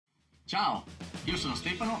Ciao, io sono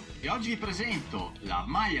Stefano e oggi vi presento la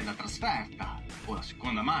maglia da trasferta, o la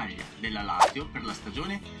seconda maglia della Lazio per la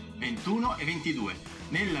stagione 21 e 22,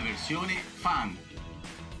 nella versione fan.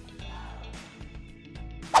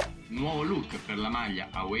 Nuovo look per la maglia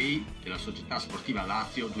Away della società sportiva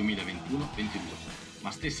Lazio 2021-22,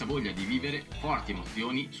 ma stessa voglia di vivere forti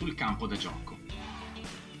emozioni sul campo da gioco.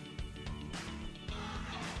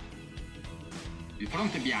 Il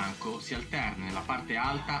fronte bianco si alterna nella parte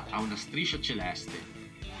alta a una striscia celeste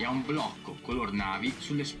e a un blocco color navi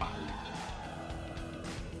sulle spalle.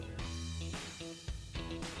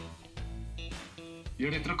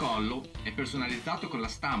 Il retrocollo è personalizzato con la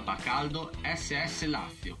stampa a caldo SS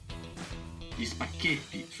Lazio. Gli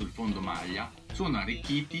spacchetti sul fondo maglia sono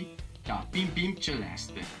arricchiti da pim pim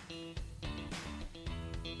celeste.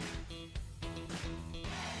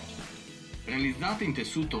 Realizzate in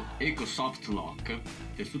tessuto Eco Soft Lock,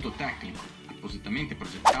 tessuto tecnico appositamente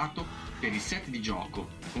progettato per i set di gioco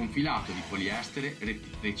con filato di poliestere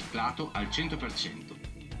riciclato al 100%.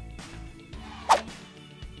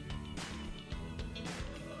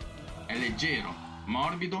 È leggero,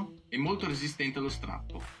 morbido e molto resistente allo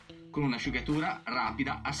strappo, con un'asciugatura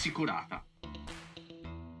rapida assicurata.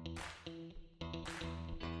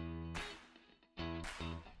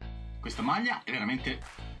 Questa maglia è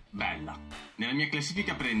veramente bella. Nella mia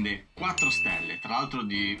classifica prende 4 stelle, tra l'altro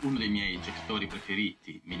di uno dei miei giocatori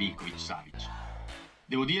preferiti, Milinkovic-Savic.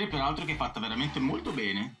 Devo dire peraltro che è fatta veramente molto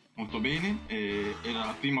bene, era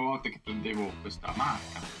la prima volta che prendevo questa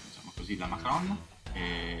marca, diciamo così, la Macron,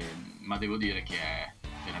 ma devo dire che è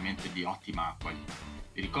veramente di ottima qualità.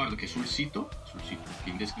 Vi ricordo che sul sito che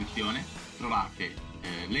in descrizione trovate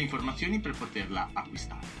le informazioni per poterla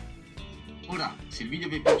acquistare. Ora, se il video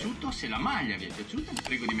vi è piaciuto, se la maglia vi è piaciuta, vi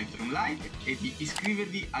prego di mettere un like e di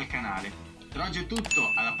iscrivervi al canale. Per oggi è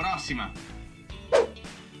tutto, alla prossima!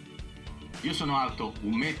 Io sono alto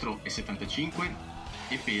 1,75 m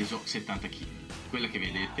e peso 70 kg. Quella che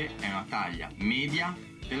vedete è una taglia media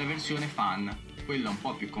della versione fan, quella un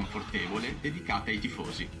po' più confortevole dedicata ai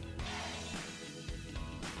tifosi.